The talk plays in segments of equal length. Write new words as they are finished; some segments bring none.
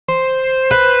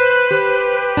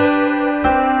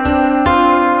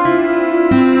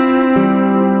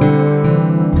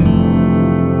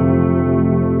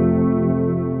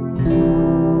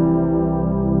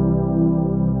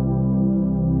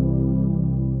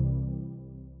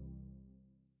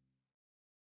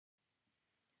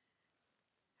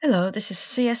Hello, this is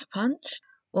C.S. Punch,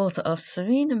 author of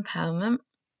Serene Empowerment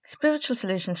Spiritual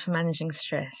Solutions for Managing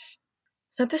Stress.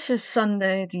 So, this is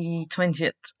Sunday, the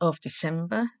 20th of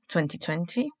December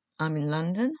 2020. I'm in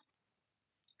London,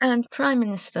 and Prime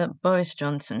Minister Boris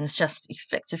Johnson has just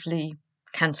effectively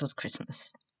cancelled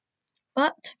Christmas.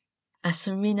 But as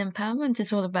Serene Empowerment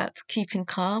is all about keeping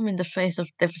calm in the face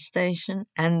of devastation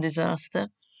and disaster,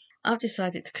 I've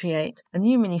decided to create a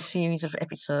new mini series of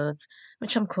episodes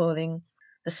which I'm calling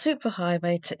The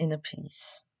Superhighway to Inner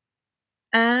Peace.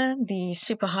 And the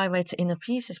Superhighway to Inner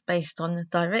Peace is based on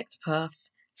direct path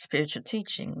spiritual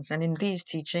teachings. And in these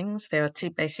teachings, there are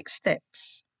two basic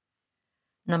steps.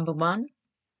 Number one,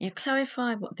 you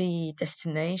clarify what the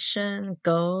destination,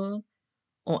 goal,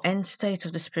 or end state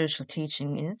of the spiritual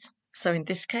teaching is. So in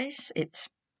this case, it's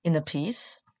inner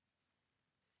peace.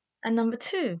 And number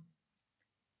two,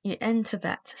 you enter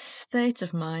that state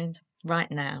of mind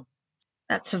right now.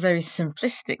 That's a very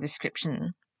simplistic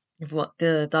description of what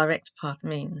the direct path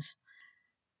means.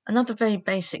 Another very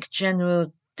basic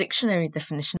general dictionary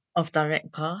definition of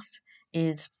direct path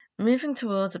is moving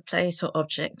towards a place or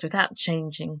object without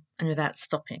changing and without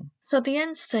stopping. So the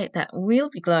end state that we'll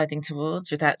be gliding towards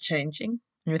without changing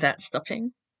and without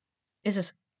stopping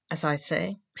is, as I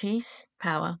say, peace,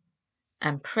 power,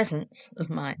 and presence of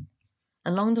mind.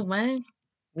 Along the way,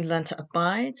 we learn to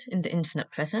abide in the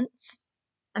infinite presence,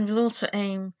 and we'll also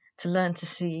aim to learn to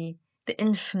see the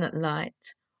infinite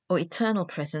light or eternal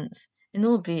presence in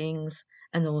all beings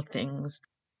and all things.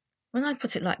 When I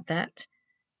put it like that,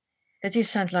 they do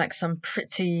sound like some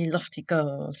pretty lofty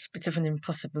goals, bit of an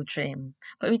impossible dream.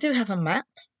 But we do have a map,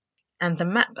 and the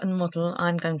map and model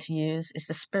I'm going to use is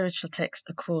the spiritual text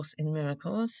A Course in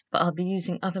Miracles, but I'll be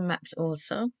using other maps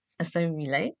also as they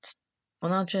relate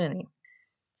on our journey.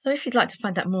 So if you'd like to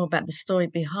find out more about the story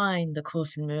behind the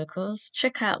Course in Miracles,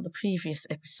 check out the previous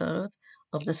episode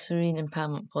of the Serene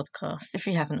Empowerment podcast if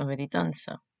you haven't already done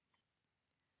so.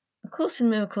 A Course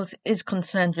in Miracles is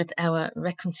concerned with our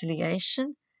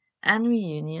reconciliation and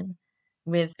reunion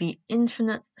with the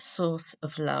infinite source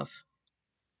of love.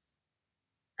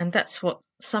 And that's what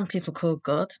some people call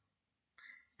God,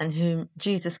 and whom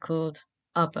Jesus called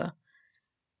Abba,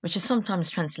 which is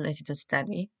sometimes translated as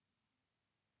Daddy,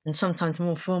 and sometimes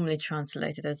more formally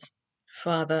translated as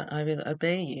Father, I will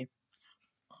obey you.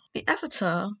 The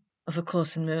avatar of A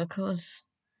Course in Miracles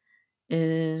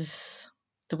is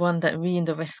the one that we in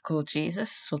the West call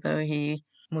Jesus, although he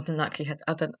more than likely had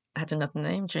another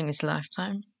name during his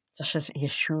lifetime, such as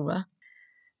Yeshua,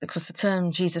 because the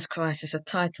term Jesus Christ is a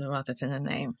title rather than a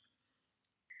name.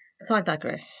 But I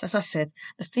digress. As I said,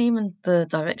 the theme and the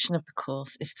direction of the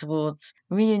Course is towards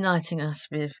reuniting us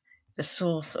with the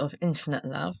source of infinite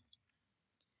love.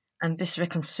 And this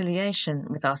reconciliation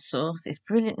with our source is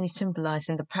brilliantly symbolized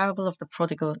in the parable of the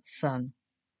prodigal son.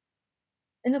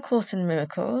 In A Course in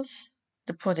Miracles,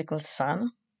 the prodigal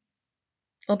son,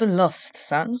 or the lost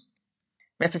son,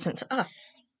 represents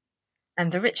us.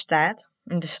 And the rich dad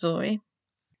in the story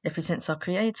represents our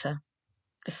creator,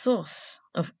 the source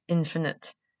of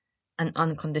infinite and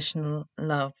unconditional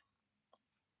love.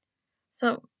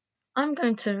 So I'm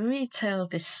going to retell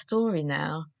this story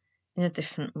now in a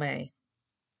different way.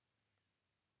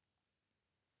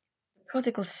 The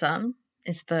prodigal son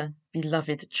is the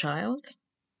beloved child,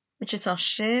 which is our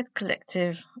shared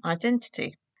collective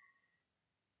identity.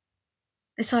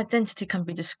 This identity can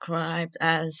be described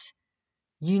as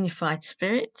unified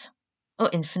spirit or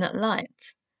infinite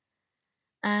light.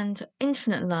 And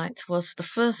infinite light was the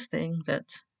first thing that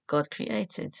God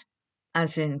created.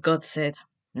 As in, God said,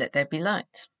 let there be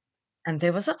light. And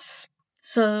there was us.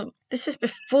 So this is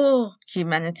before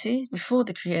humanity, before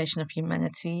the creation of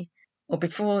humanity, or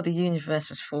before the universe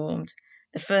was formed.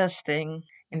 The first thing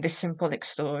in this symbolic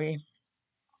story,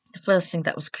 the first thing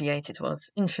that was created was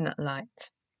infinite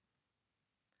light.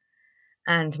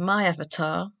 And my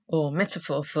avatar, or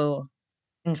metaphor for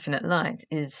infinite light,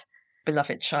 is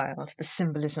beloved child, the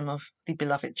symbolism of the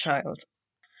beloved child.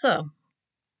 So,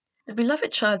 the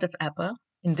beloved child of Abba,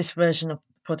 in this version of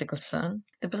the prodigal son,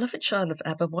 the beloved child of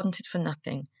Abba wanted for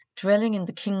nothing, dwelling in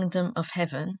the kingdom of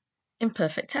heaven in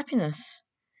perfect happiness.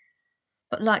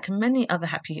 But like many other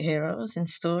happy heroes in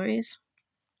stories,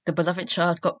 the beloved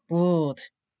child got bored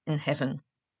in heaven.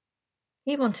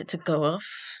 He wanted to go off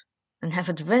and have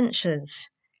adventures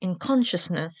in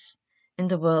consciousness in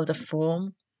the world of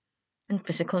form and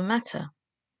physical matter.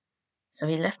 So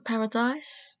he left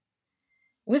paradise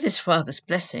with his father's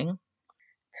blessing,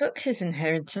 took his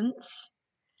inheritance,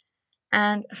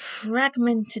 and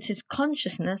fragmented his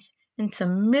consciousness into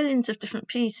millions of different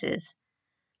pieces,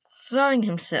 throwing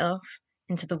himself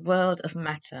into the world of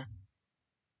matter.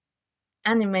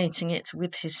 animating it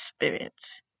with his spirit,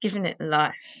 giving it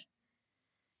life.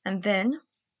 And then,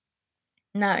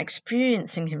 now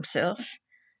experiencing himself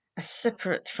as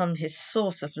separate from his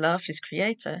source of love, his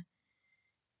creator,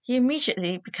 he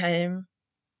immediately became,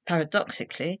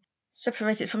 paradoxically,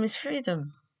 separated from his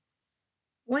freedom.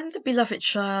 When the beloved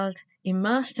child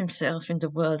immersed himself in the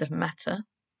world of matter,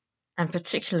 and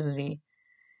particularly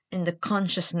in the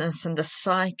consciousness and the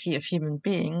psyche of human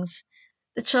beings,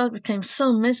 the child became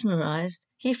so mesmerized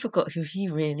he forgot who he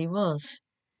really was.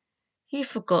 He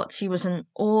forgot he was an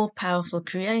all-powerful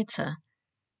creator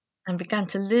and began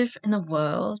to live in a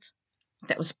world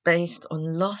that was based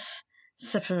on loss,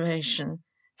 separation,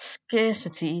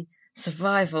 scarcity,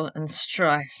 survival, and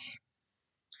strife,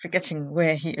 forgetting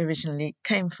where he originally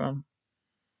came from.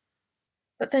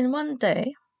 But then one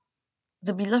day,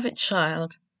 the beloved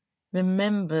child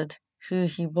remembered who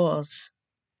he was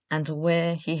and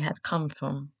where he had come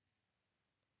from.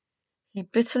 He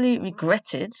bitterly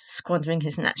regretted squandering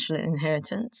his natural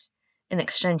inheritance in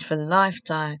exchange for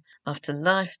lifetime after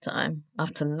lifetime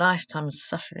after lifetime of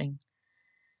suffering.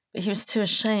 But he was too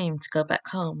ashamed to go back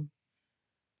home.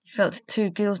 He felt too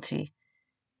guilty.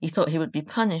 He thought he would be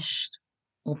punished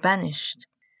or banished.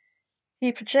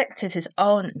 He projected his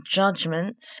own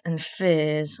judgments and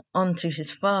fears onto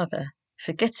his father,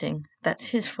 forgetting that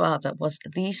his father was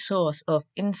the source of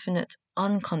infinite,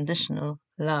 unconditional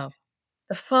love.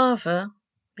 The father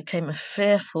became a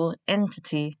fearful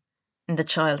entity in the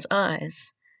child's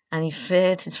eyes, and he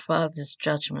feared his father's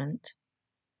judgment.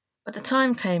 But the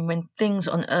time came when things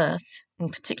on earth, in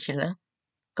particular,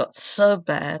 got so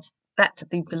bad that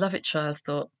the beloved child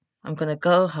thought, I'm going to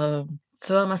go home,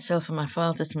 throw myself on my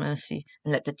father's mercy,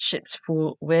 and let the chips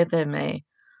fall where they may.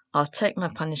 I'll take my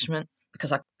punishment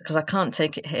because I can't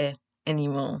take it here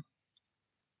anymore.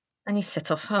 And he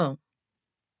set off home.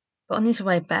 But on his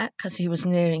way back, as he was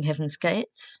nearing Heaven's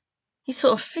gates, he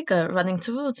saw a figure running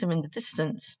towards him in the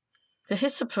distance. To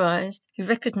his surprise, he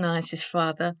recognized his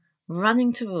father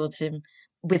running towards him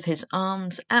with his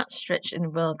arms outstretched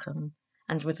in welcome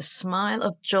and with a smile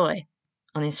of joy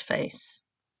on his face.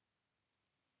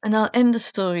 And I'll end the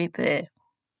story there.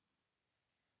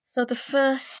 So the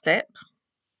first step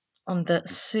on the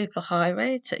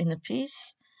superhighway to inner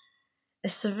peace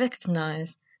is to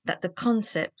recognize that the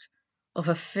concept of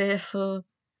a fearful,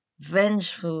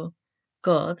 vengeful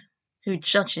God who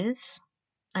judges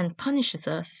and punishes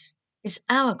us is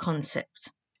our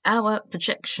concept, our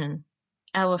projection,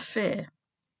 our fear,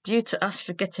 due to us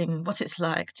forgetting what it's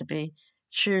like to be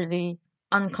truly,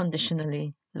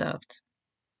 unconditionally loved.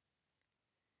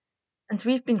 And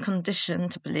we've been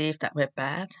conditioned to believe that we're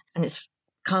bad, and it's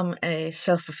become a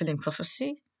self-fulfilling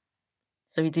prophecy.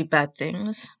 So we do bad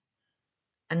things,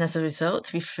 and as a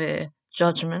result, we fear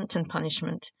judgment and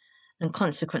punishment, and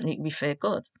consequently, we fear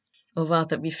God, or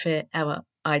rather, we fear our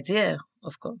idea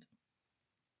of God.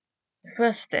 The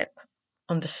first step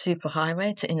on the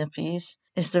superhighway to inner peace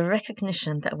is the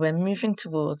recognition that we're moving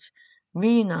towards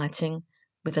reuniting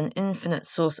with an infinite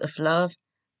source of love,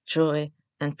 joy,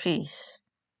 and peace.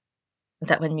 And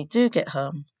that when we do get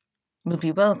home, we'll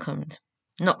be welcomed,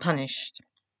 not punished.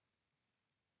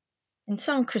 In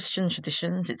some Christian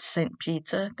traditions, it's St.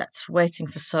 Peter that's waiting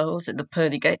for souls at the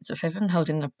pearly gates of heaven,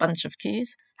 holding a bunch of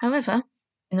keys. However,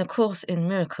 in A Course in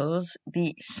Miracles,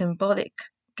 the symbolic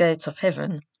gate of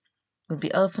heaven will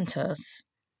be opened to us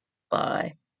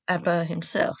by Abba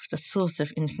himself, the source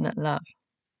of infinite love.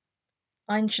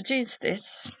 I introduced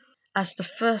this as the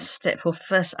first step or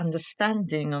first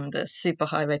understanding on the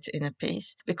superhighway to inner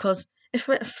peace, because if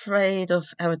we're afraid of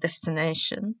our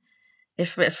destination,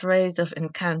 if we're afraid of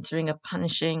encountering a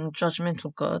punishing,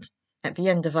 judgmental God at the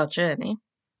end of our journey,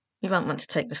 we won't want to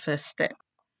take the first step.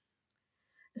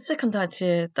 The second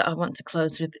idea that I want to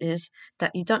close with is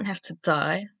that you don't have to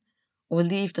die or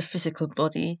leave the physical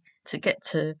body to get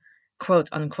to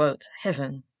quote-unquote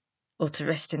heaven, or to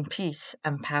rest in peace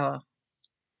and power.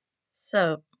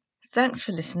 So, thanks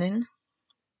for listening.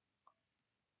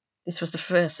 This was the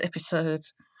first episode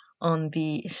on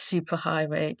the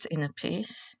superhighway to inner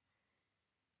peace.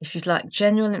 If you'd like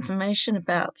general information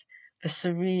about the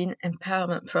Serene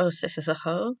Empowerment process as a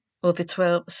whole, or the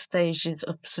 12 stages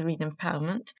of Serene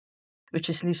Empowerment, which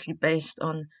is loosely based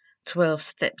on 12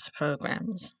 steps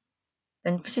programs,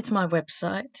 then visit my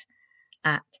website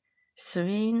at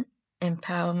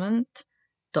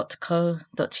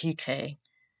sereneempowerment.co.uk.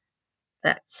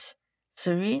 That's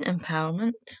Serene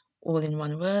Empowerment, all in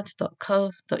one word,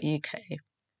 .co.uk.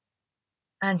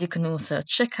 And you can also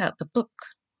check out the book,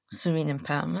 Serene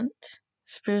Empowerment,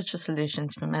 Spiritual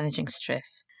Solutions for Managing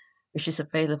Stress, which is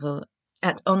available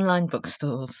at online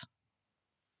bookstores.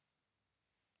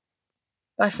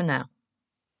 Bye for now.